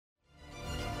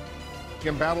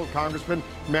embattled Congressman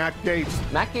Matt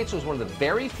Gaetz. Matt Gaetz was one of the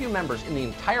very few members in the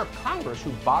entire Congress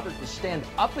who bothered to stand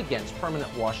up against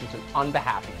permanent Washington on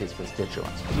behalf of his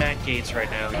constituents. Matt Gaetz right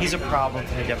now, he's a problem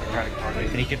for the Democratic Party,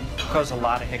 and he can cause a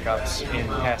lot of hiccups in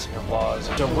passing of laws.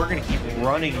 So we're going to keep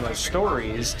running those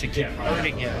stories to keep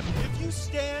hurting him. If you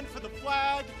stand for the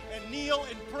flag and kneel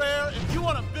in prayer, if you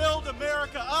want to build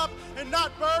America up and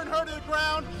not burn her to the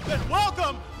ground, then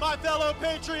welcome, my fellow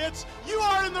patriots. You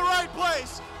are in the right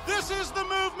place. This is the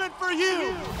movement for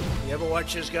you. You ever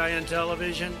watch this guy on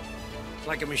television? It's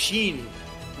like a machine,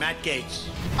 Matt Gaetz.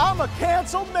 I'm a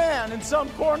canceled man in some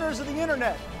corners of the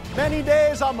internet. Many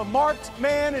days I'm a marked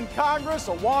man in Congress,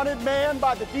 a wanted man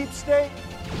by the deep state.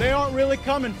 They aren't really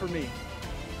coming for me.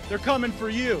 They're coming for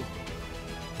you.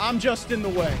 I'm just in the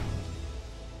way.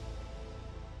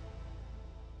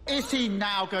 Is he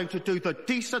now going to do the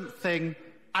decent thing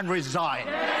and resign?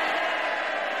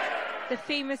 The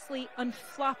famously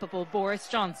unflappable Boris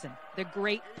Johnson, the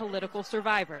great political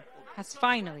survivor, has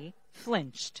finally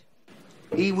flinched.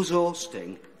 He was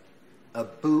hosting a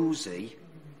boozy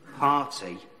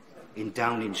party in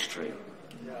Downing Street.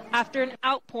 After an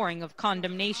outpouring of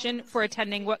condemnation for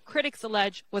attending what critics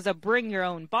allege was a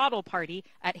bring-your-own-bottle party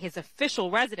at his official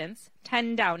residence,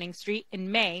 10 Downing Street,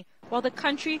 in May, while the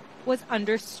country was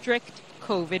under strict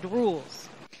COVID rules.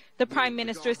 The Prime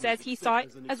Minister says he saw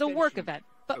it as a work event,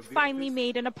 but finally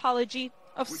made an apology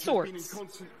of sorts.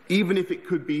 Even if it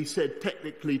could be said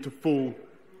technically to fall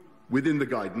within the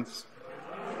guidance,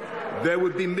 there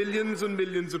would be millions and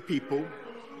millions of people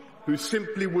who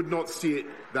simply would not see it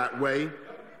that way,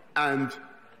 and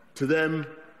to them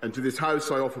and to this House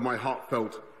I offer my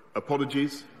heartfelt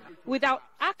apologies. Without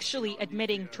actually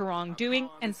admitting to wrongdoing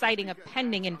and citing a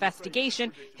pending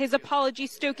investigation, his apology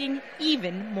stoking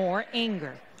even more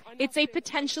anger. It's a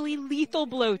potentially lethal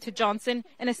blow to Johnson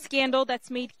and a scandal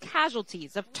that's made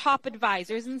casualties of top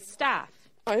advisors and staff.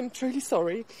 I'm truly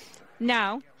sorry.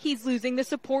 Now he's losing the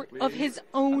support of his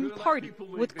own party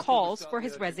with calls for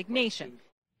his resignation.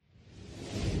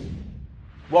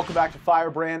 Welcome back to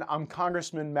Firebrand. I'm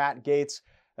Congressman Matt Gaetz.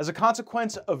 As a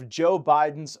consequence of Joe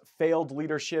Biden's failed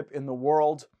leadership in the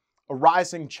world, a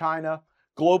rising China,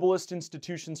 globalist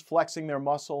institutions flexing their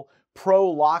muscle,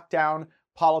 pro-lockdown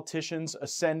politicians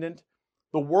ascendant,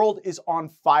 the world is on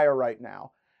fire right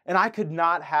now. And I could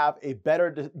not have a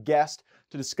better guest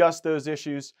to discuss those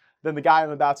issues than the guy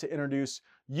I'm about to introduce.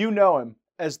 You know him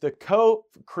as the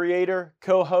co-creator,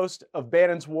 co-host of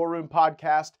Bannon's War Room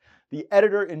podcast, the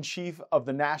editor-in-chief of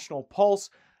the National Pulse,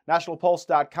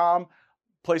 nationalpulse.com,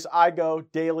 place I go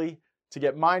daily to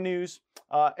get my news,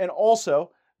 and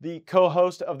also the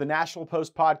co-host of the National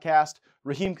Post podcast,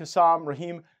 Raheem Kassam.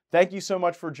 Raheem, thank you so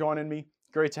much for joining me.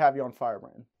 Great to have you on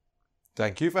Firebrand.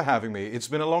 Thank you for having me. It's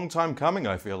been a long time coming,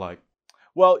 I feel like.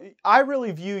 Well, I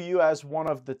really view you as one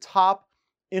of the top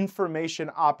information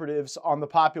operatives on the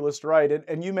populist right,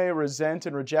 and you may resent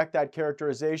and reject that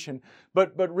characterization,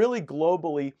 but really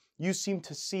globally, you seem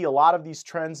to see a lot of these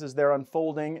trends as they're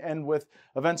unfolding, and with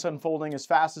events unfolding as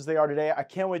fast as they are today, I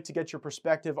can't wait to get your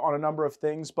perspective on a number of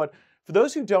things. But for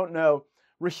those who don't know,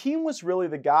 Raheem was really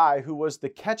the guy who was the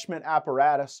catchment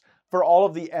apparatus for all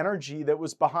of the energy that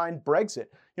was behind Brexit.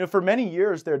 You know, for many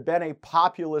years, there had been a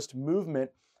populist movement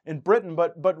in Britain,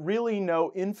 but really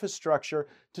no infrastructure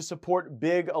to support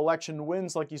big election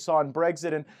wins like you saw in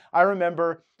Brexit. And I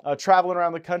remember traveling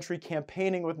around the country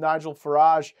campaigning with Nigel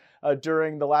Farage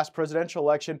during the last presidential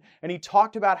election, and he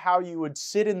talked about how you would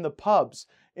sit in the pubs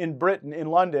in Britain, in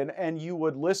London, and you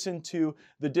would listen to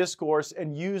the discourse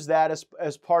and use that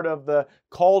as part of the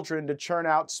cauldron to churn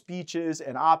out speeches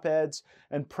and op-eds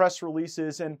and press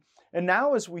releases. And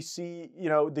now as we see, you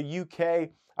know, the UK,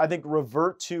 I think,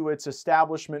 revert to its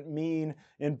establishment mean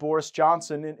in Boris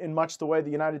Johnson in much the way the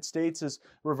United States has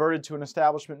reverted to an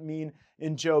establishment mean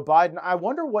in Joe Biden. I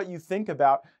wonder what you think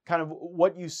about kind of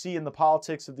what you see in the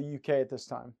politics of the UK at this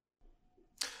time.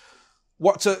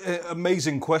 What's an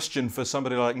amazing question for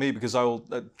somebody like me, because I will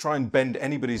try and bend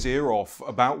anybody's ear off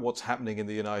about what's happening in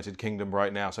the United Kingdom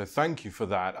right now. So thank you for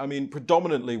that. I mean,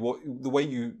 predominantly the way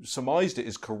you surmised it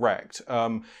is correct.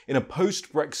 In a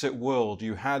post-Brexit world,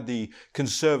 you had the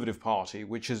Conservative Party,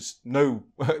 which is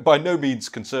by no means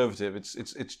conservative.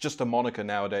 It's just a moniker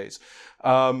nowadays.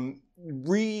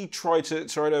 try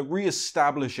to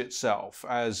reestablish itself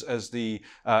as the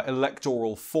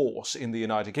electoral force in the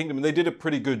United Kingdom, and they did a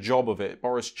pretty good job of it.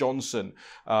 Boris Johnson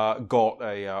got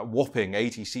a whopping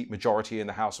 80-seat majority in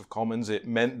the House of Commons. It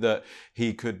meant that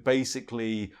he could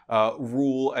basically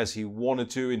rule as he wanted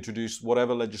to, introduce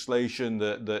whatever legislation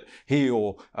that he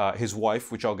or his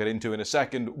wife, which I'll get into in a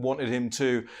second, wanted him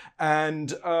to,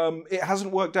 and it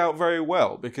hasn't worked out very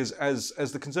well because, as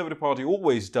the Conservative Party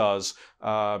always does,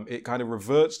 it kind of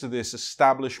reverts to this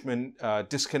establishment,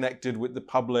 disconnected with the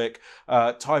public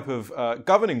type of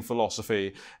governing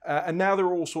philosophy. And now there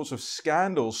are all sorts of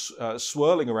scandals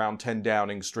swirling around 10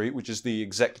 Downing Street, which is the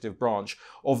executive branch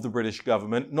of the British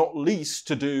government, not least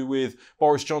to do with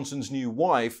Boris Johnson's new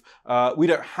wife. We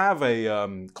don't have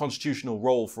a constitutional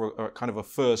role for a kind of a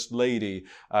first lady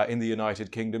in the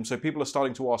United Kingdom. So people are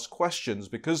starting to ask questions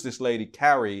because this lady,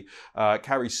 Carrie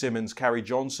Symonds, Carrie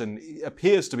Johnson,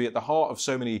 appears to be at the heart of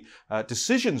so many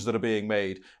decisions that are being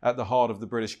made at the heart of the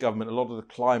British government. A lot of the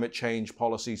climate change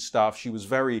policy stuff. She was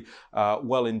very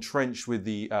well entrenched with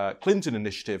the Clinton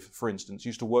Initiative, for instance,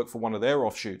 used to work for one of their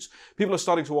offshoots. People are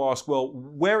starting to ask, well,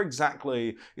 where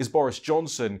exactly is Boris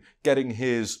Johnson getting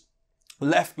his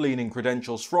left-leaning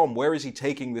credentials from? Where is he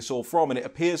taking this all from? And it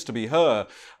appears to be her.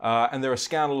 And there are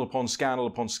scandal upon scandal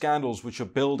upon scandals which are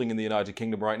building in the United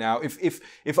Kingdom right now.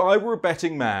 If I were a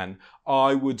betting man,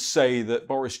 I would say that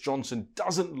Boris Johnson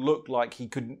doesn't look like he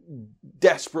could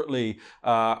desperately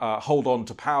hold on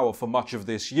to power for much of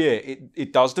this year.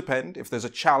 It does depend if there's a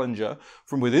challenger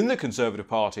from within the Conservative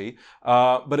Party,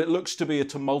 but it looks to be a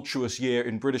tumultuous year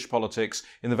in British politics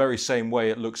in the very same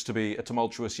way it looks to be a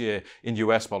tumultuous year in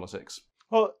US politics.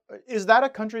 Well, is that a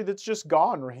country that's just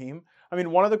gone, Raheem? I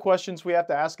mean, one of the questions we have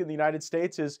to ask in the United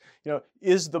States is,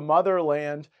 is the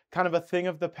motherland kind of a thing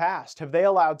of the past? Have they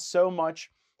allowed so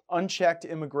much unchecked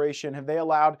immigration? Have they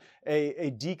allowed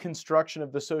a deconstruction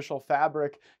of the social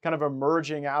fabric, kind of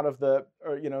emerging out of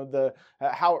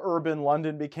how urban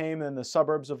London became and the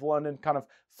suburbs of London kind of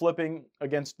flipping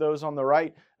against those on the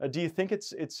right? Do you think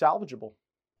it's salvageable?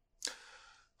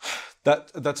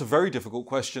 That's a very difficult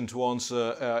question to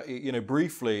answer,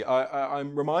 briefly.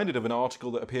 I'm reminded of an article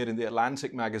that appeared in The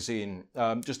Atlantic magazine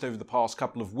just over the past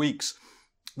couple of weeks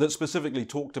that specifically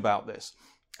talked about this.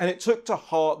 And it took to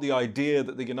heart the idea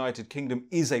that the United Kingdom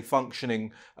is a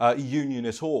functioning union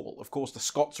at all. Of course, the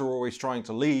Scots are always trying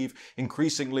to leave.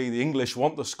 Increasingly, the English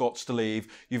want the Scots to leave.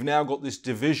 You've now got this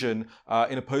division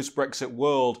in a post-Brexit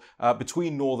world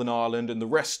between Northern Ireland and the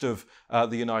rest of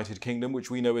the United Kingdom,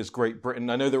 which we know is Great Britain.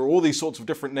 I know there are all these sorts of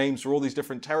different names for all these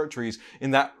different territories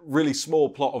in that really small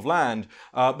plot of land,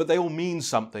 but they all mean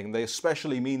something. They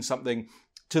especially mean something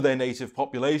to their native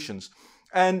populations.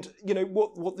 And,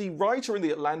 what the writer in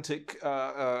The Atlantic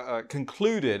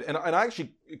concluded, and I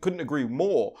actually couldn't agree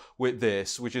more with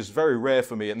this, which is very rare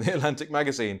for me in The Atlantic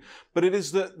magazine, but it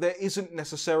is that there isn't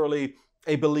necessarily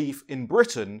a belief in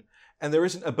Britain, and there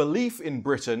isn't a belief in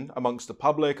Britain amongst the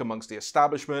public, amongst the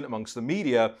establishment, amongst the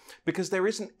media, because there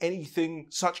isn't anything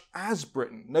such as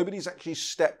Britain. Nobody's actually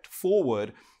stepped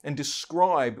forward and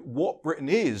described what Britain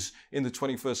is in the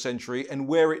 21st century and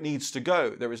where it needs to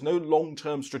go. There is no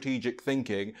long-term strategic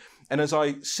thinking. And as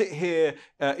I sit here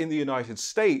in the United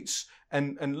States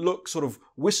and look sort of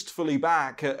wistfully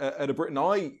back at a Britain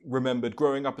I remembered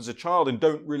growing up as a child and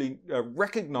don't really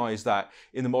recognize that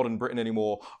in the modern Britain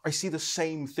anymore, I see the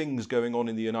same things going on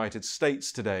in the United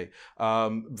States today.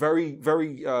 Very,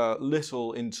 very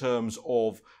little in terms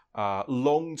of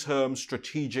long-term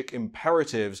strategic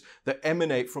imperatives that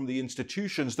emanate from the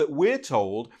institutions that we're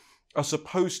told are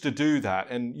supposed to do that.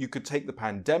 And you could take the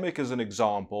pandemic as an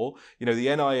example. The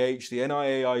NIH, the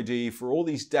NIAID, for all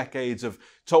these decades have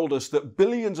told us that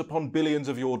billions upon billions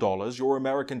of your dollars, your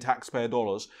American taxpayer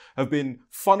dollars, have been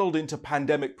funneled into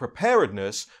pandemic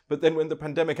preparedness. But then when the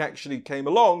pandemic actually came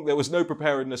along, there was no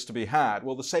preparedness to be had.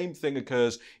 Well, the same thing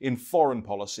occurs in foreign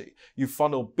policy. You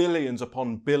funnel billions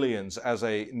upon billions as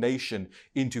a nation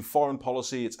into foreign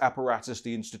policy, its apparatus,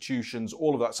 the institutions,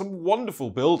 all of that. Some wonderful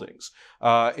buildings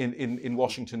in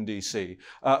Washington, D.C.,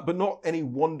 but not any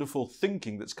wonderful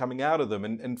thinking that's coming out of them.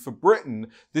 And for Britain,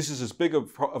 this is as big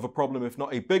of a problem, if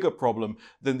not a bigger problem,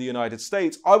 than the United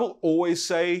States. I will always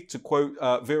say, to quote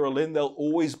Vera Lynn, there'll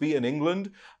always be an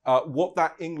England. What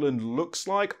that England looks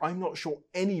like, I'm not sure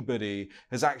anybody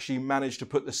has actually managed to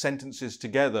put the sentences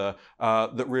together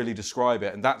that really describe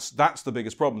it. And that's the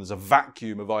biggest problem. There's a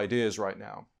vacuum of ideas right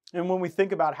now. And when we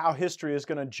think about how history is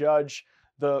going to judge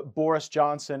the Boris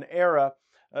Johnson era,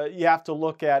 you have to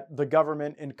look at the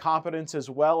government incompetence as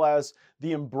well as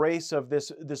the embrace of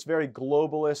this very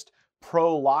globalist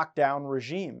pro-lockdown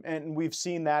regime. And we've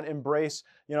seen that embrace,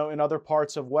 in other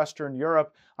parts of Western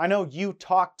Europe. I know you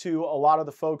talk to a lot of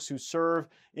the folks who serve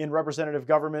in representative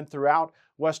government throughout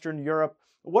Western Europe.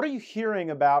 What are you hearing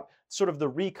about sort of the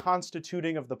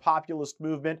reconstituting of the populist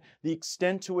movement, the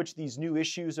extent to which these new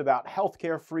issues about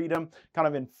healthcare freedom kind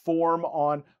of inform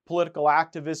on political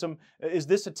activism? Is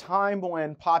this a time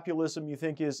when populism, you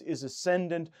think, is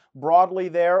ascendant broadly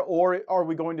there, or are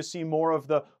we going to see more of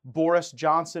the Boris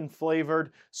Johnson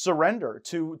flavored surrender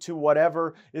to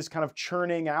whatever is kind of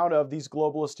churning out of these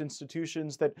globalist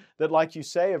institutions that, like you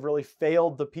say, have really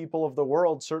failed the people of the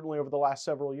world, certainly over the last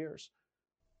several years?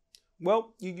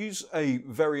 Well, you use a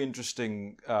very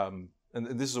interesting, and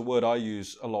this is a word I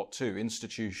use a lot too,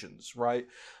 institutions, right?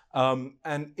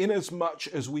 And in as much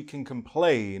as we can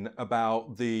complain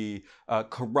about the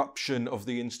corruption of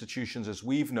the institutions as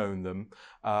we've known them,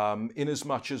 in as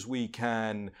much as we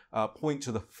can point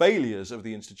to the failures of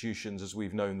the institutions as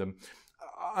we've known them,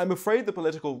 I'm afraid the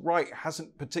political right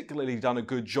hasn't particularly done a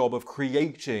good job of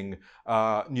creating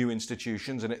new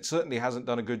institutions, and it certainly hasn't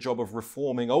done a good job of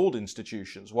reforming old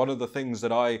institutions. One of the things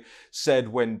that I said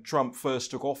when Trump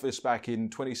first took office back in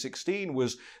 2016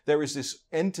 was there is this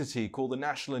entity called the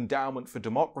National Endowment for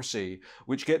Democracy,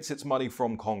 which gets its money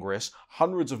from Congress,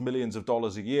 hundreds of millions of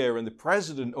dollars a year, and the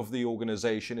president of the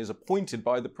organization is appointed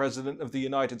by the President of the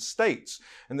United States.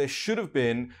 And there should have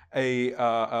been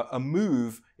a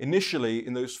move initially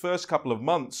in those first couple of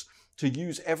months to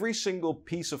use every single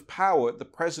piece of power at the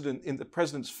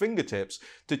president's fingertips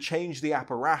to change the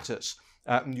apparatus.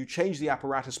 And you change the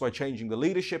apparatus by changing the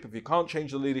leadership. If you can't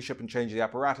change the leadership and change the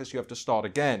apparatus, you have to start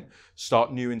again,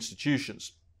 start new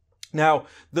institutions. Now,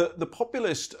 the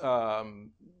populist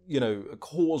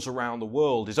cause around the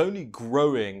world is only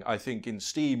growing, I think, in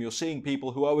steam. You're seeing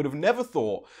people who I would have never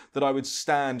thought that I would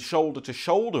stand shoulder to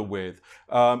shoulder with,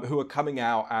 who are coming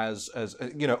out as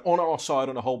on our side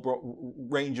on a whole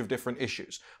range of different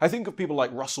issues. I think of people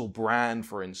like Russell Brand,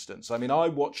 for instance. I mean, I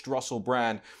watched Russell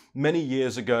Brand many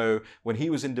years ago when he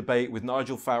was in debate with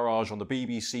Nigel Farage on the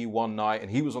BBC one night, and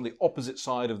he was on the opposite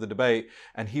side of the debate,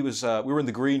 and he was we were in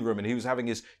the green room, and he was having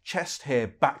his chest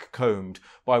hair backcombed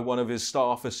by one of his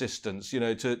staff assistants, to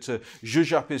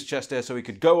zhuzh up his chest hair so he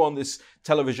could go on this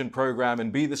television program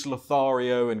and be this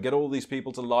Lothario and get all these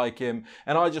people to like him.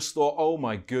 And I just thought, oh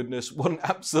my goodness, what an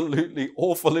absolutely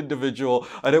awful individual.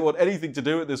 I don't want anything to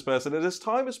do with this person. And as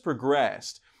time has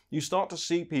progressed, you start to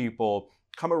see people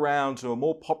come around to a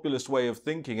more populist way of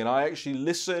thinking, and I actually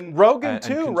listen. Rogan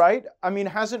too, right? I mean,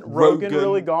 hasn't Rogan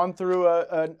really gone through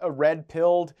a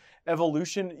red-pilled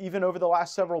evolution even over the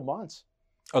last several months?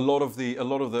 A lot of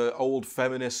the old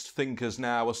feminist thinkers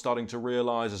now are starting to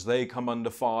realize, as they come under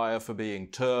fire for being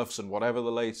TERFs and whatever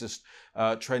the latest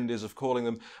trend is of calling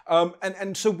them.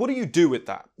 And so what do you do with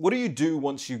that? What do you do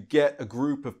once you get a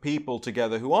group of people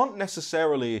together who aren't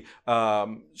necessarily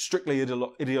strictly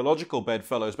ideological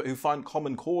bedfellows, but who find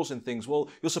common cause in things? Well,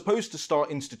 you're supposed to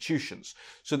start institutions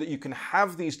so that you can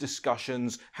have these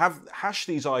discussions, hash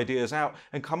these ideas out,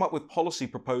 and come up with policy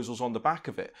proposals on the back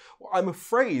of it. I'm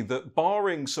afraid that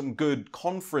barring some good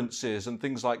conferences and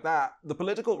things like that, the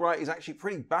political right is actually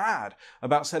pretty bad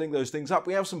about setting those things up.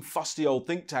 We have some fusty old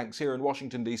think tanks here in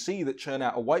Washington, D.C. that churn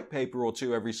out a white paper or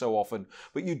two every so often,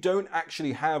 but you don't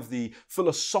actually have the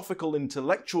philosophical,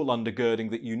 intellectual undergirding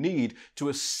that you need to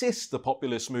assist the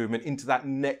populist movement into that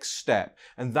next step.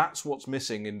 And that's what's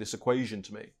missing in this equation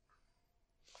to me.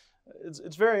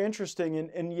 It's very interesting,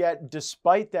 and yet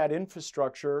despite that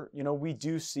infrastructure, we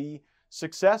do see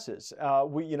successes.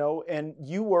 And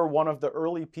you were one of the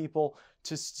early people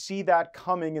to see that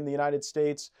coming in the United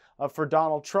States for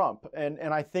Donald Trump. And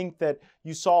I think that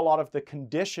you saw a lot of the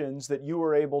conditions that you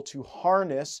were able to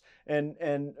harness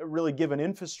and really give an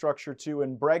infrastructure to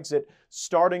in Brexit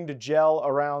starting to gel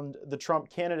around the Trump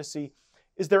candidacy.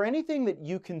 Is there anything that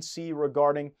you can see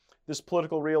regarding this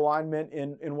political realignment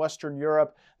in Western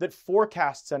Europe that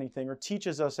forecasts anything or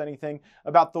teaches us anything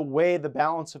about the way the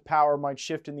balance of power might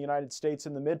shift in the United States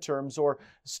in the midterms, or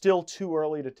still too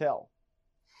early to tell?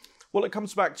 Well, it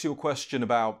comes back to your question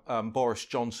about Boris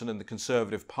Johnson and the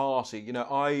Conservative Party.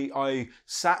 I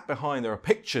sat behind, there are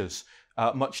pictures,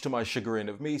 much to my chagrin,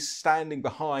 of me standing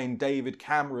behind David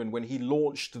Cameron when he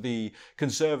launched the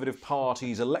Conservative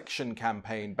Party's election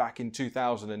campaign back in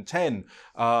 2010,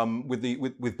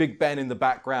 with Big Ben in the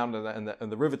background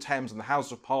and the River Thames and the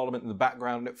House of Parliament in the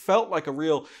background. And it felt like a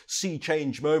real sea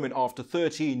change moment after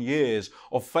 13 years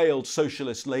of failed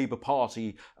Socialist Labour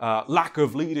Party lack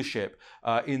of leadership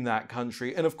in that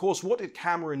country. And of course, what did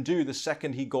Cameron do the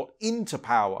second he got into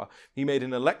power? He made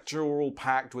an electoral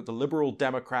pact with the Liberal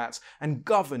Democrats and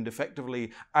governed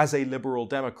effectively as a liberal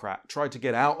Democrat, tried to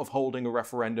get out of holding a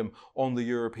referendum on the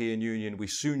European Union. We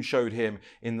soon showed him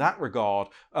in that regard,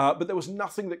 but there was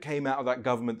nothing that came out of that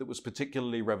government that was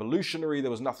particularly revolutionary.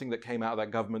 There was nothing that came out of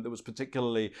that government that was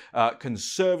particularly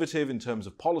conservative in terms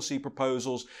of policy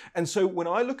proposals. And so when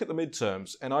I look at the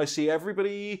midterms and I see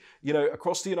everybody,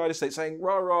 across the United States saying,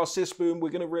 rah, rah, sis, boom, we're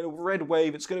going to win a red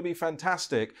wave, it's going to be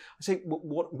fantastic. I say, but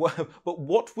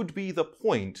what would be the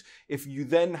point if you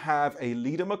then have a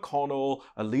leader McConnell,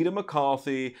 a leader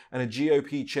McCarthy, and a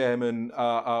GOP chairman,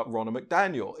 Ronna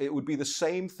McDaniel? It would be the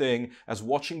same thing as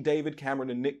watching David Cameron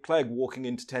and Nick Clegg walking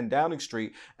into 10 Downing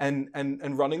Street and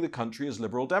running the country as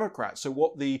Liberal Democrats. So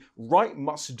what the right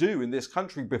must do in this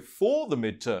country before the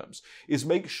midterms is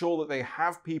make sure that they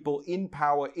have people in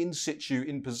power, in situ,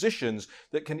 in positions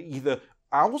that can either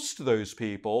oust those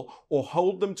people or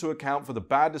hold them to account for the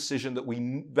bad decisions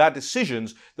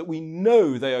that we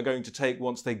know they are going to take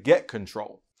once they get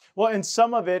control. Well, and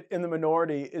some of it in the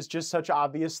minority is just such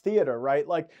obvious theater, right?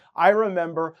 Like, I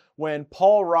remember when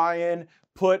Paul Ryan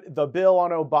put the bill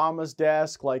on Obama's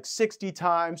desk like 60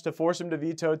 times to force him to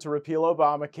veto to repeal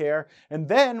Obamacare. And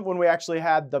then when we actually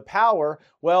had the power,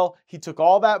 well, he took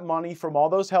all that money from all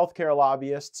those healthcare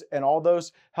lobbyists and all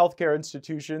those healthcare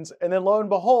institutions. And then lo and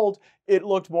behold, it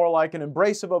looked more like an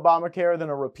embrace of Obamacare than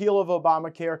a repeal of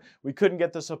Obamacare. We couldn't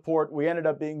get the support. We ended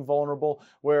up being vulnerable,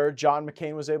 where John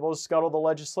McCain was able to scuttle the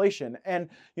legislation. And,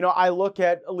 I look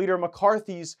at Leader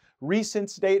McCarthy's recent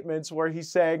statements where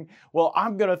he's saying, well,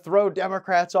 I'm going to throw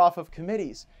Democrats off of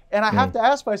committees. And I have to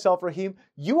ask myself, Raheem,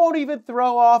 you won't even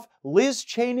throw off Liz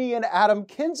Cheney and Adam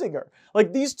Kinzinger.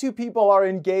 Like, these two people are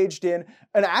engaged in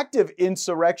an active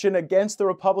insurrection against the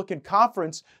Republican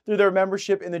conference through their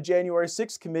membership in the January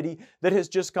 6th committee that has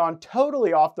just gone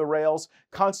totally off the rails,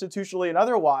 constitutionally and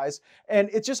otherwise. And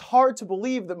it's just hard to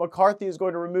believe that McCarthy is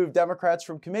going to remove Democrats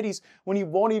from committees when he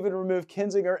won't even remove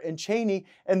Kinzinger and Cheney,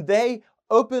 and they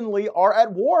openly are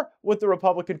at war with the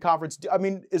Republican conference. I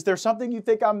mean, is there something you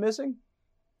think I'm missing?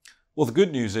 Well, the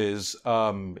good news is,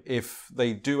 if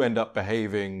they do end up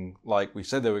behaving like we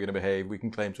said they were going to behave, we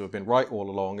can claim to have been right all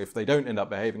along. If they don't end up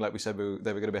behaving like we said they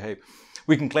were going to behave,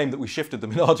 we can claim that we shifted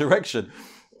them in our direction.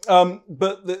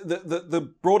 But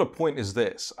the broader point is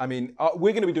this. I mean,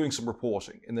 we're going to be doing some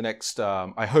reporting in the next,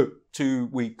 I hope, 2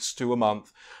 weeks to a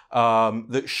month,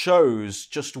 that shows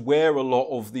just where a lot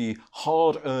of the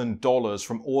hard-earned dollars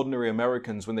from ordinary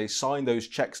Americans, when they sign those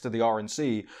checks to the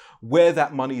RNC, where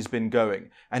that money's been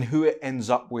going and who it ends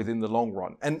up with in the long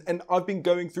run. And I've been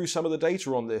going through some of the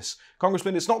data on this.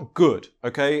 Congressman, it's not good,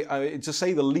 okay? To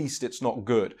say the least, it's not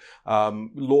good.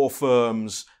 Law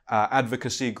firms,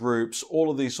 advocacy groups,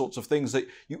 all of these sorts of things that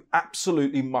you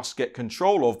absolutely must get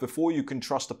control of before you can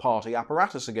trust the party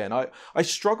apparatus again. I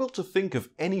struggle to think of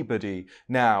anybody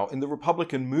now in the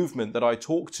Republican movement that I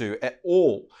talk to at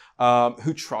all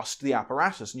who trust the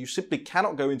apparatus. And you simply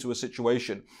cannot go into a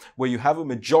situation where you have a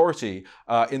majority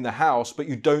in the House, but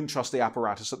you don't trust the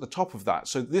apparatus at the top of that.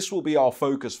 So this will be our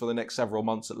focus for the next several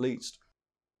months at least.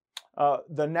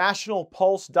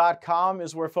 TheNationalPulse.com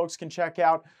is where folks can check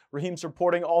out Raheem's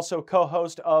reporting, also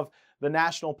co-host of the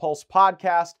National Pulse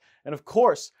podcast, and of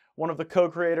course, one of the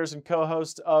co-creators and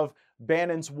co-hosts of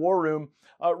Bannon's War Room.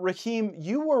 Raheem,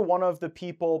 you were one of the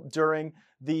people during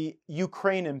the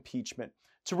Ukraine impeachment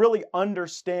to really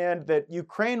understand that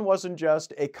Ukraine wasn't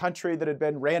just a country that had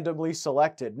been randomly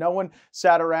selected. No one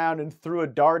sat around and threw a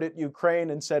dart at Ukraine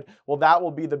and said, well, that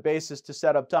will be the basis to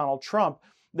set up Donald Trump.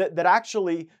 That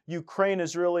actually Ukraine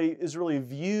is really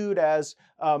viewed as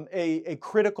a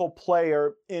critical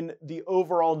player in the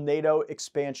overall NATO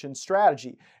expansion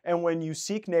strategy. And when you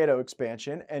seek NATO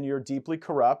expansion and you're deeply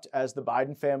corrupt, as the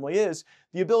Biden family is,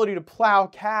 the ability to plow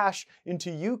cash into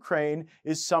Ukraine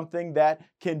is something that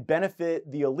can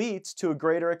benefit the elites to a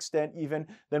greater extent even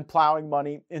than plowing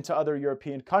money into other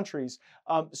European countries.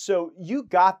 So you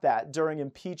got that during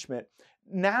impeachment.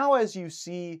 Now, as you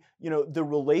see, the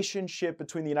relationship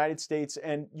between the United States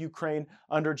and Ukraine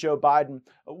under Joe Biden,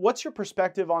 what's your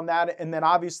perspective on that? And then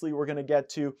obviously we're going to get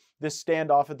to this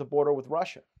standoff at the border with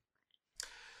Russia.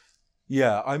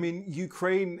 Yeah, I mean,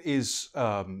 Ukraine is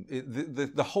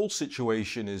the whole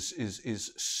situation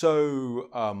is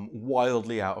so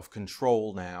wildly out of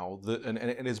control now that, and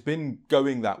it has been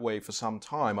going that way for some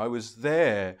time. I was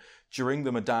there during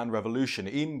the Maidan Revolution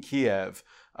in Kiev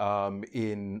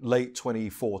in late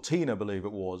 2014, I believe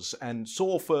it was, and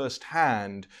saw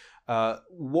firsthand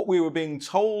what we were being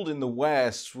told in the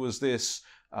West was this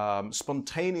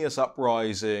spontaneous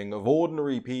uprising of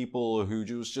ordinary people who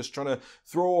was just trying to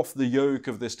throw off the yoke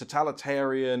of this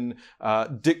totalitarian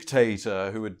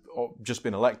dictator who had just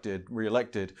been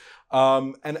re-elected.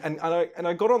 And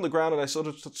I got on the ground and I sort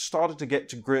of started to get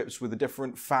to grips with the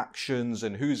different factions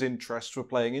and whose interests were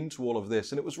playing into all of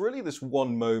this. And it was really this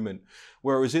one moment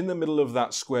where I was in the middle of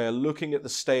that square looking at the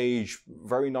stage,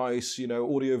 very nice,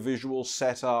 audio-visual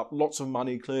setup, lots of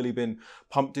money clearly been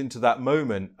pumped into that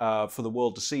moment for the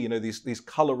world to see, these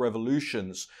color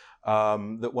revolutions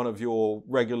that one of your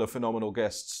regular phenomenal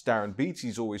guests, Darren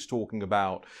Beatty's always talking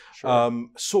about. Sure.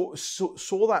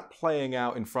 Saw that playing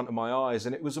out in front of my eyes,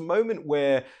 and it was a moment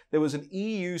where there was an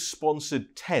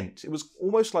EU-sponsored tent. It was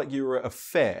almost like you were at a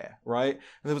fair, right? And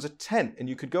there was a tent, and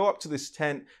you could go up to this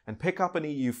tent and pick up an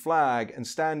EU flag and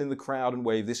stand in the crowd and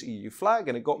wave this EU flag.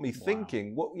 And it got me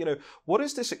thinking, what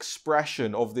is this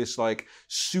expression of this like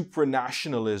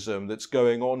supranationalism that's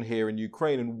going on here in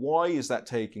Ukraine, and why is that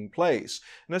taking place?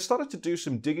 And I started to do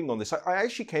some digging on this. I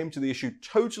actually came to the issue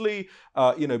totally,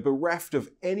 bereft of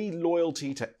any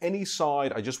loyalty to any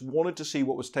side. I just wanted to see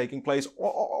what was taking place.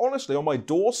 Honestly, on my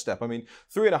doorstep. I mean,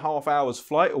 3.5 hours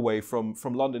flight away from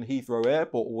London Heathrow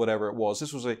Airport or whatever it was.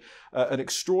 This was an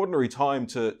extraordinary time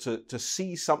to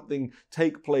see something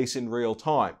take place in real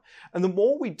time. And the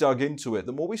more we dug into it,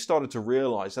 the more we started to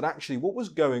realize that actually what was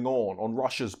going on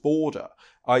Russia's border,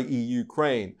 i.e.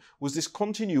 Ukraine, was this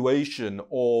continuation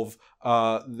of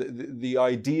the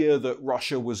idea that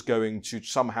Russia was going to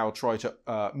somehow try to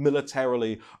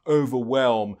militarily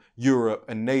overwhelm Europe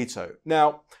and NATO.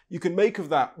 Now, you can make of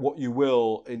that what you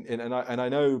will, and I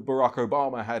know Barack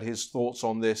Obama had his thoughts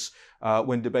on this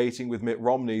when debating with Mitt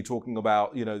Romney, talking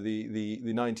about the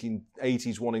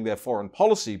 1980s wanting their foreign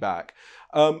policy back.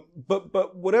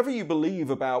 But whatever you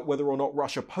believe about whether or not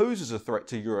Russia poses a threat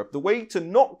to Europe, the way to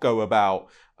not go about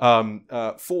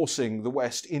forcing the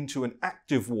West into an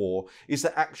active war is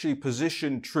to actually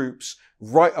position troops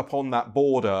right upon that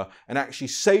border and actually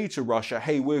say to Russia,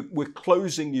 hey, we're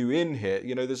closing you in here.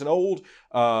 There's an old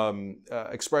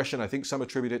expression, I think some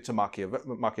attribute it to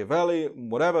Machiavelli,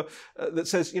 whatever, that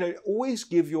says, always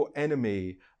give your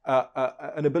enemy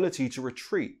an ability to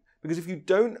retreat. Because if you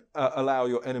don't allow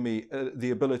your enemy the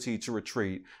ability to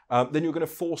retreat, then you're going to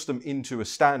force them into a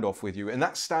standoff with you. And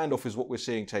that standoff is what we're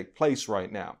seeing take place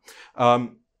right now.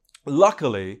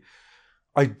 Luckily,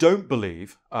 I don't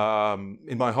believe,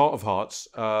 in my heart of hearts,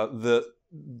 that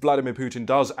Vladimir Putin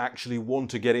does actually want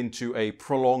to get into a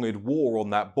prolonged war on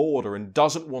that border and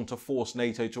doesn't want to force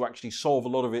NATO to actually solve a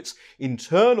lot of its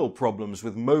internal problems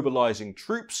with mobilizing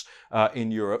troops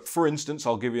in Europe. For instance,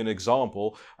 I'll give you an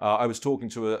example. I was talking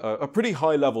to a pretty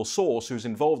high-level source who's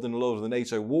involved in a lot of the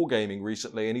NATO wargaming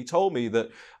recently, and he told me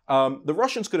that the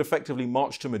Russians could effectively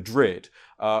march to Madrid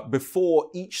before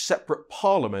each separate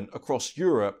parliament across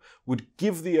Europe would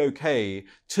give the okay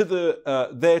to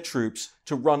their troops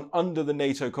to run under the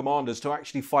NATO commanders to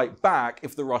actually fight back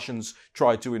if the Russians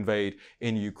tried to invade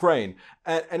in Ukraine.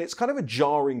 And it's kind of a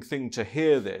jarring thing to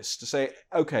hear this, to say,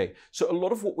 okay, so a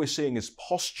lot of what we're seeing is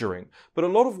posturing, but a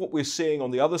lot of what we're seeing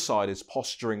on the other side is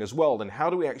posturing as well. Then how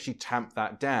do we actually tamp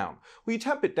that down? Well, you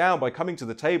tamp it down by coming to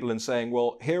the table and saying,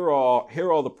 well, here are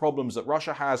the problems that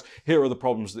Russia has, here are the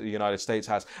problems that the United States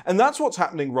has. And that's what's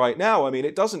happening right now. I mean,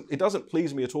 it doesn't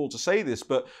please me at all to say this,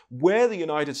 but where the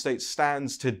United States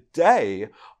stands today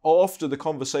after the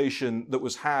conversation that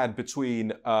was had between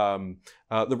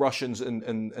the Russians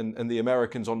and the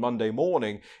Americans on Monday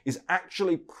morning is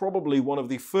actually probably one of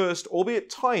the first, albeit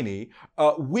tiny,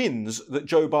 wins that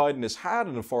Joe Biden has had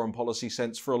in a foreign policy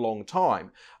sense for a long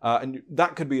time. And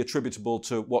that could be attributable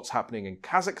to what's happening in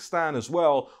Kazakhstan as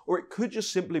well, or it could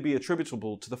just simply be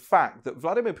attributable to the fact that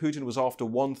Vladimir Putin was after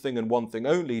one thing and one thing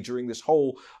only during this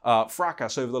whole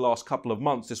fracas over the last couple of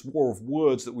months, this war of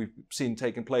words that we've seen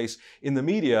taking place in the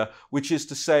media, which is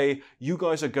to say, you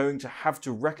guys are going to have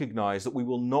to recognize that we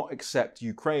will not accept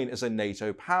Ukraine as a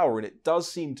NATO power. And it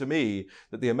does seem to me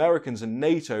that the Americans and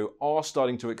NATO are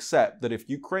starting to accept that if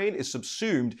Ukraine is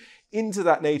subsumed into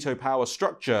that NATO power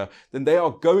structure, then they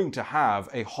are going to have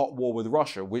a hot war with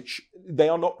Russia, which they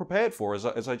are not prepared for, as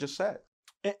I just said.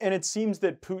 And it seems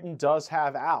that Putin does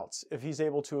have outs if he's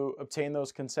able to obtain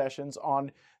those concessions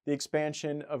on the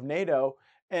expansion of NATO.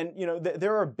 And,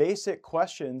 there are basic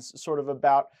questions sort of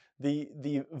about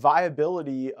the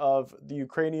viability of the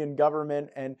Ukrainian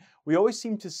government. And we always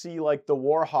seem to see like the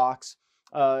war hawks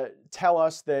tell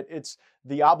us that it's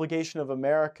the obligation of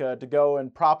America to go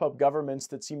and prop up governments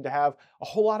that seem to have a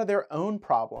whole lot of their own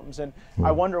problems. And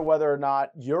I wonder whether or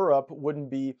not Europe wouldn't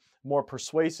be more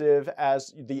persuasive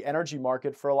as the energy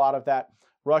market for a lot of that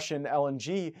Russian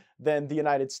LNG than the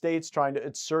United States trying to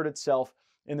assert itself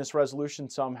in this resolution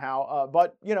somehow.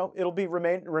 But it'll be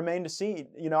remain to see.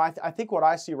 I think what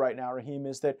I see right now, Raheem,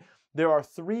 is that there are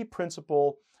three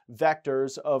principal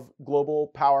vectors of global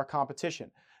power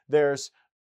competition. There's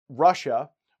Russia,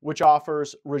 which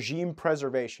offers regime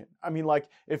preservation. I mean, like,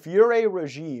 if you're a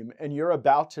regime and you're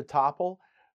about to topple,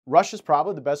 Russia's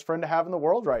probably the best friend to have in the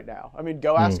world right now. I mean,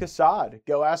 go ask Assad,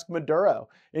 go ask Maduro.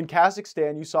 In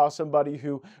Kazakhstan, you saw somebody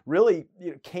who really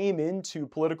came into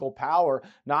political power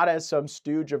not as some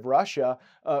stooge of Russia,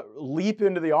 leap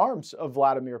into the arms of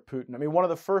Vladimir Putin. I mean, one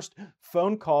of the first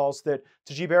phone calls that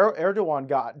Tayyip Erdogan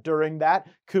got during that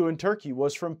coup in Turkey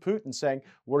was from Putin saying,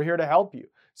 "We're here to help you."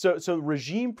 So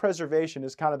regime preservation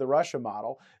is kind of the Russia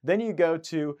model. Then you go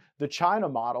to the China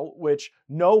model, which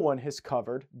no one has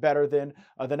covered better than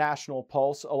the National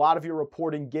Pulse. A lot of your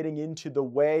reporting getting into the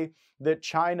way that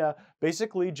China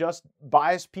basically just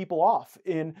buys people off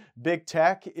in big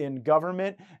tech, in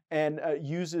government, and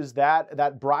uses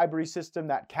that bribery system,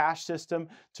 that cash system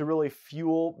to really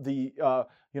fuel the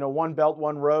One Belt,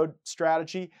 One Road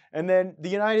strategy. And then the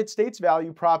United States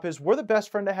value prop is we're the best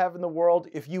friend to have in the world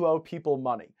if you owe people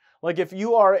money. Like, if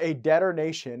you are a debtor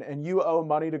nation and you owe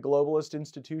money to globalist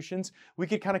institutions, we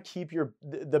could kind of keep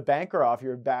the banker off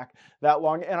your back that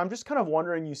long. And I'm just kind of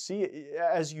wondering,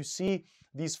 as you see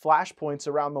these flashpoints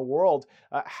around the world,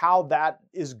 how that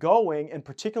is going, and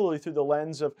particularly through the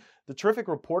lens of the terrific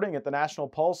reporting at the National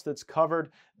Pulse that's covered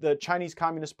the Chinese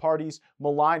Communist Party's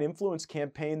malign influence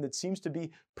campaign that seems to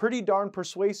be pretty darn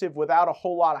persuasive without a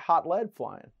whole lot of hot lead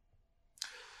flying.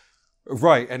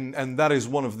 Right, and that is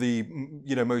one of the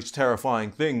most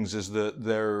terrifying things, is that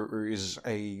there is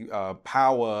a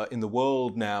power in the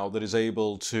world now that is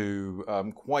able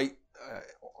to quite,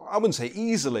 I wouldn't say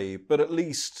easily, but at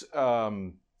least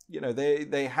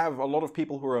they have a lot of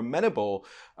people who are amenable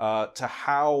to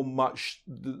how much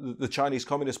the Chinese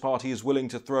Communist Party is willing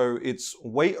to throw its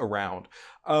weight around.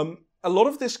 A lot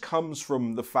of this comes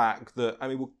from the fact that, I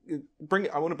want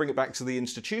to bring it back to the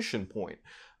institution point.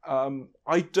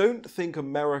 I don't think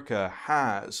America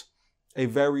has a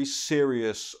very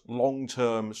serious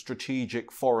long-term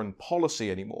strategic foreign policy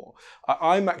anymore.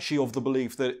 I'm actually of the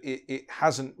belief that it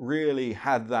hasn't really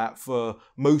had that for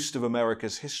most of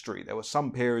America's history. There were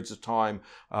some periods of time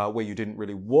where you didn't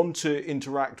really want to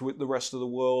interact with the rest of the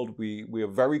world. We are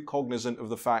very cognizant of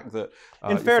the fact that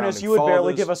in fairness, you would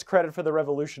barely give us credit for the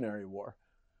Revolutionary War.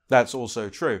 That's also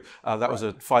true. That was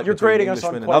a fight You're between grading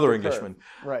Englishmen us on and other the Englishmen.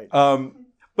 Right.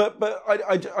 But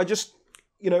I just,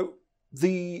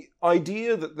 the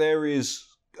idea that there is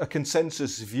a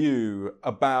consensus view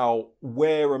about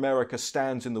where America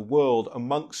stands in the world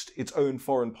amongst its own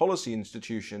foreign policy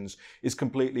institutions is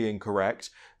completely incorrect.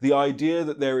 The idea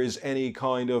that there is any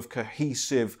kind of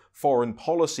cohesive foreign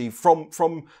policy from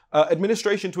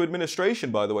administration to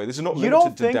administration, by the way, this is not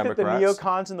limited to Democrats. You don't think that the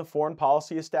neocons in the foreign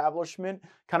policy establishment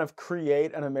kind of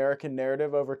create an American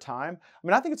narrative over time? I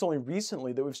mean, I think it's only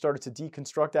recently that we've started to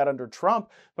deconstruct that under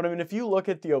Trump. But I mean, if you look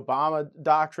at the Obama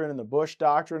doctrine and the Bush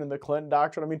doctrine and the Clinton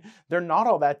doctrine, I mean, they're not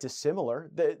all that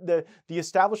dissimilar. The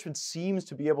establishment seems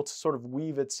to be able to sort of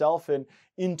weave itself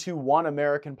into one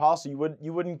American policy.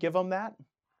 You wouldn't give them that?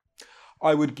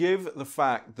 I would give the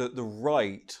fact that the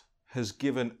right has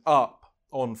given up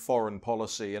on foreign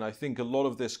policy. And I think a lot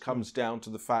of this comes down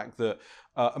to the fact that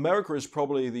America is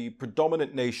probably the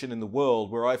predominant nation in the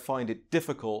world where I find it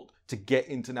difficult to get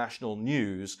international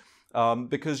news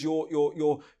because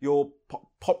your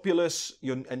populace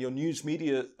and your news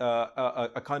media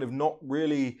are kind of not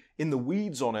really in the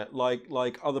weeds on it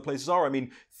like other places are. I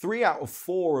mean, 3 out of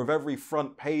 4 of every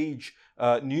front page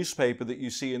newspaper that you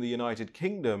see in the United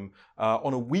Kingdom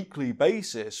on a weekly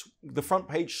basis, the front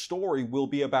page story will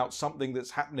be about something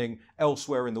that's happening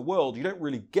elsewhere in the world. You don't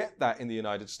really get that in the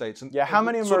United States. And how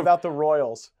many of them are about the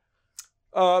royals?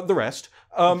 The rest.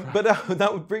 But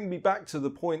that would bring me back to the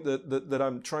point that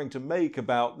I'm trying to make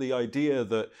about the idea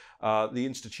that the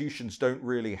institutions don't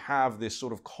really have this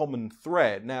sort of common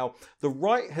thread. Now, the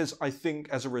right has, I think,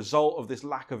 as a result of this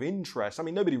lack of interest, I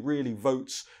mean, nobody really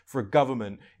votes for a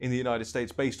government in the United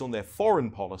States based on their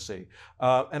foreign policy.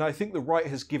 And I think the right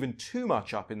has given too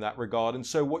much up in that regard. And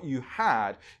so what you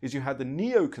had is you had the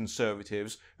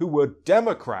neoconservatives who were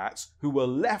Democrats, who were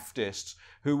leftists,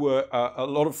 who were a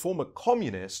lot of former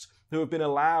communists who have been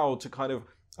allowed to kind of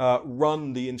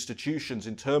run the institutions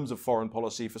in terms of foreign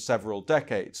policy for several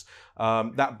decades.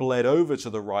 That bled over to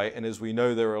the right, and as we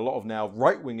know, there are a lot of now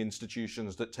right-wing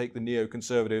institutions that take the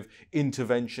neoconservative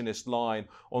interventionist line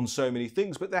on so many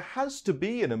things. But there has to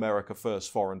be an America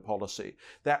First foreign policy.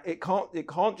 That it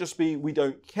can't just be we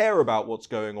don't care about what's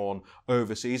going on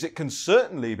overseas. It can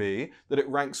certainly be that it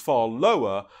ranks far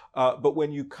lower. But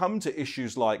when you come to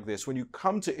issues like this, when you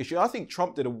come to issues, I think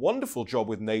Trump did a wonderful job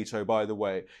with NATO, by the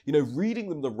way. You know, reading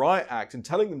them the Riot Act and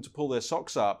telling them to pull their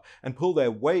socks up and pull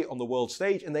their weight on the world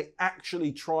stage, and they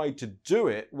actually tried to do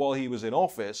it while he was in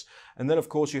office. And then, of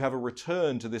course, you have a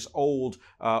return to this old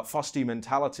fusty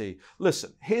mentality.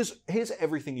 Listen, here's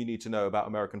everything you need to know about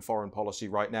American foreign policy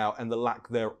right now and the lack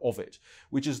thereof it,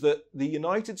 which is that the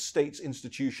United States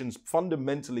institutions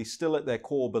fundamentally still at their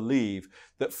core believe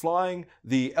that flying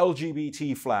the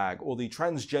LGBT flag or the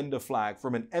transgender flag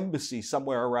from an embassy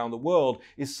somewhere around the world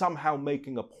is somehow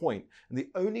making a point. And the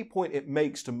only point it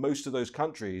makes to most of those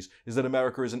countries is that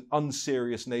America is an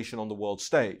unserious nation on the world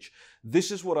stage.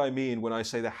 This is what I mean when I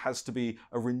say there has to be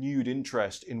a renewed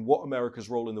interest in what America's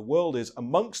role in the world is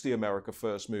amongst the America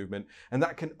First movement, and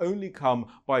that can only come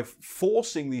by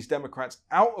forcing these Democrats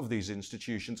out of these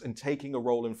institutions and taking a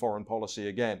role in foreign policy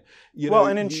again.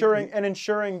 And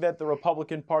ensuring that the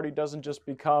Republican Party doesn't just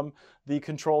become the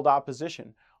controlled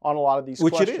opposition on a lot of these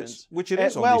questions. Which it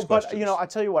is on these questions. But, you know, I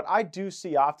tell you what, I do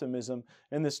see optimism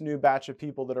in this new batch of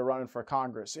people that are running for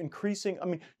Congress. Increasing, I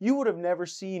mean, you would have never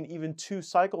seen even 2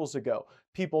 cycles ago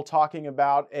people talking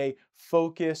about a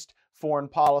focused foreign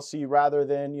policy rather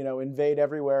than, you know, invade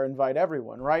everywhere, invite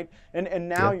everyone, right? And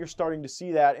now you're starting to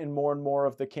see that in more and more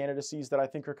of the candidacies that I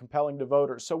think are compelling to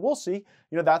voters. So we'll see.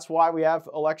 You know, that's why we have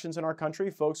elections in our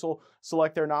country. Folks will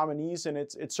select their nominees, and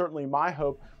it's certainly my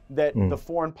hope that the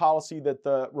foreign policy that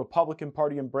the Republican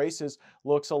Party embraces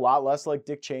looks a lot less like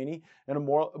Dick Cheney and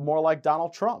more like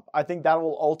Donald Trump. I think that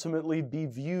will ultimately be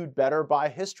viewed better by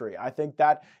history. I think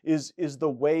that is the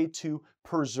way to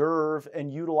preserve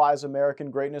and utilize American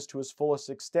greatness to its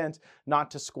fullest extent, not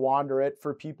to squander it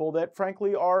for people that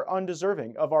frankly are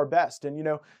undeserving of our best. And, you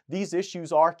know, these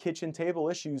issues are kitchen table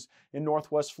issues in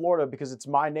Northwest Florida because it's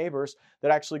my neighbors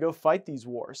that actually go fight these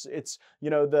wars. It's,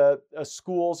 you know, the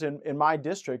schools in my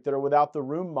district that are without the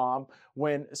room mom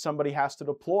when somebody has to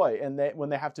deploy, and when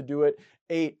they have to do it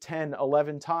 8, 10,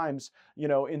 11 times, you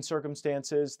know, in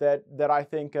circumstances that I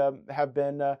think have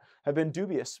been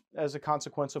dubious as a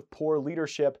consequence of poor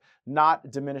leadership, not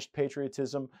diminished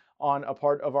patriotism on a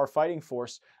part of our fighting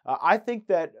force. I think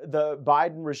that the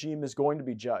Biden regime is going to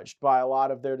be judged by a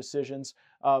lot of their decisions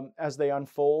as they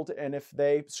unfold, and if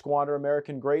they squander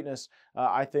American greatness,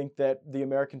 I think that the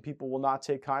American people will not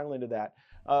take kindly to that.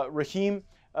 Raheem,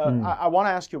 I want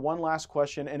to ask you one last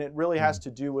question, and it really has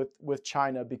to do with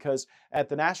China, because at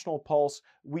the National Pulse,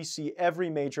 we see every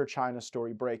major China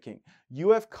story breaking. You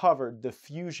have covered the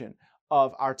fusion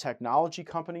of our technology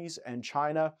companies and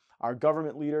China, our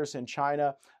government leaders in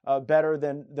China, better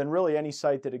than really any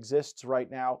site that exists right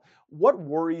now. What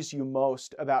worries you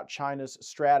most about China's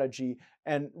strategy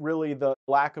and really the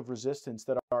lack of resistance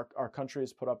that our country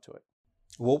has put up to it?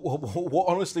 What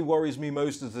honestly worries me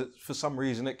most is that for some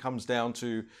reason it comes down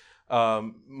to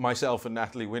myself and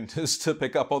Natalie Winters to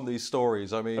pick up on these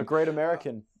stories. I mean, a great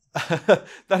American.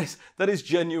 that is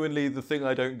genuinely the thing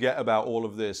I don't get about all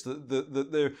of this.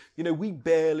 You know, we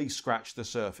barely scratch the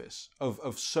surface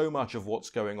of so much of what's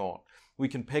going on. We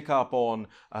can pick up on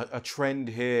a trend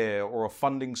here, or a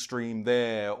funding stream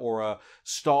there, or a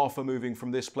staffer moving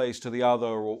from this place to the other,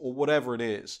 or whatever it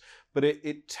is. But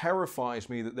it terrifies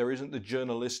me that there isn't the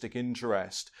journalistic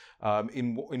interest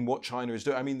in what China is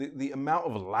doing. I mean, the amount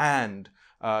of land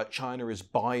China is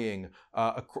buying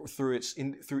through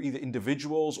either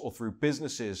individuals or through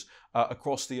businesses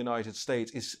across the United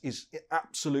States is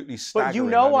absolutely staggering. But you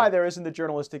know why there isn't the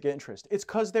journalistic interest? It's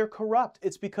because they're corrupt.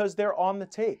 It's because they're on the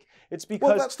take. It's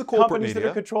because that's the corporate companies media that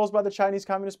are controlled by the Chinese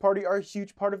Communist Party are a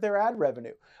huge part of their ad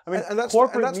revenue. I mean, that's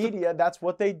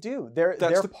what they do. They're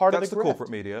part of the corporate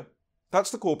media. That's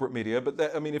the corporate media,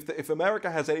 but I mean, if America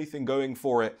has anything going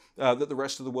for it that the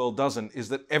rest of the world doesn't, is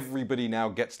that everybody now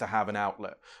gets to have an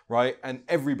outlet, right? And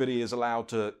everybody is allowed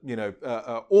to, you know,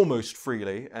 almost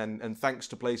freely, and thanks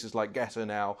to places like Getter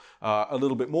now, a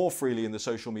little bit more freely in the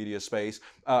social media space,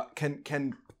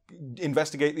 can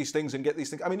investigate these things and get these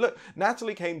things. I mean, look,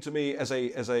 Natalie came to me as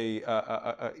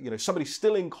somebody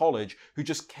still in college who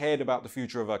just cared about the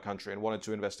future of our country and wanted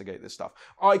to investigate this stuff.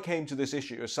 I came to this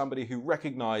issue as somebody who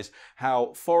recognized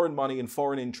how foreign money and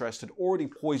foreign interest had already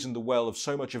poisoned the well of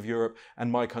so much of Europe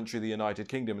and my country, the United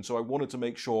Kingdom. And so I wanted to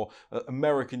make sure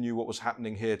America knew what was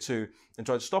happening here too and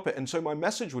tried to stop it. And so my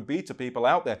message would be to people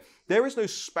out there is no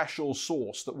special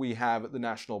source that we have at the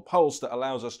National Pulse that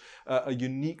allows us a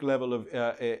unique level of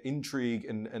intrigue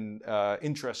and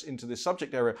interest into this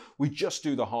subject area. We just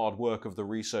do the hard work of the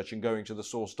research and going to the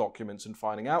source documents and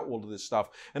finding out all of this stuff.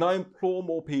 And I implore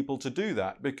more people to do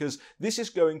that, because this is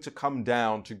going to come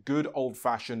down to good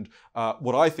old-fashioned,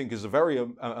 what I think is a very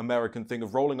American thing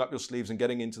of rolling up your sleeves and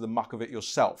getting into the muck of it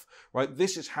yourself, right?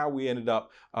 This is how we ended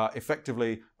up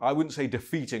effectively, I wouldn't say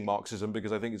defeating Marxism,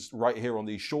 because I think it's right here on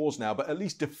these shores now, but at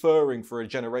least deferring for a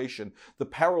generation the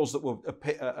perils that were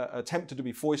attempted to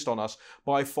be foisted on us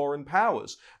by foreign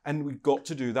powers. And we've got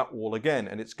to do that all again.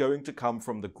 And it's going to come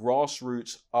from the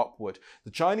grassroots upward.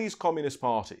 The Chinese Communist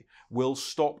Party will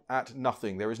stop at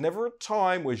nothing. There is never a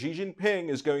time where Xi Jinping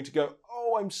is going to go,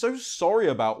 "Oh, I'm so sorry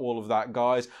about all of that,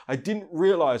 guys. I didn't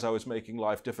realize I was making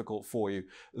life difficult for you."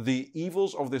 The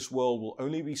evils of this world will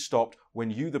only be stopped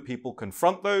when you, the people,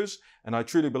 confront those. And I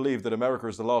truly believe that America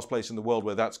is the last place in the world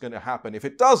where that's going to happen. If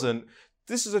it doesn't,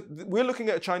 we're looking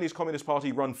at a Chinese Communist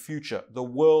Party run future the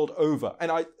world over.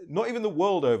 And not even the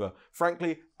world over,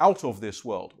 frankly, out of this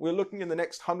world. We're looking in the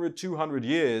next 100, 200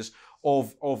 years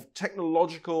of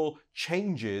technological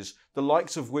changes, the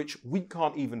likes of which we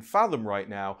can't even fathom right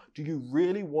now. Do you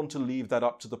really want to leave that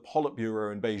up to the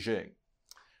Politburo in Beijing?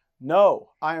 No,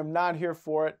 I am not here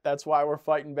for it. That's why we're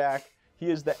fighting back. He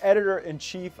is the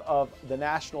editor-in-chief of the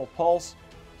National Pulse,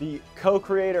 the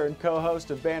co-creator and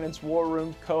co-host of Bannon's War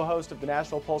Room, co-host of the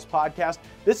National Pulse podcast.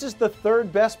 This is the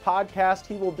third best podcast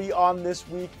he will be on this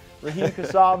week. Raheem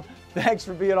Kassam, thanks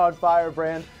for being on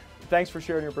Firebrand. Thanks for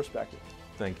sharing your perspective.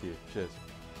 Thank you. Cheers.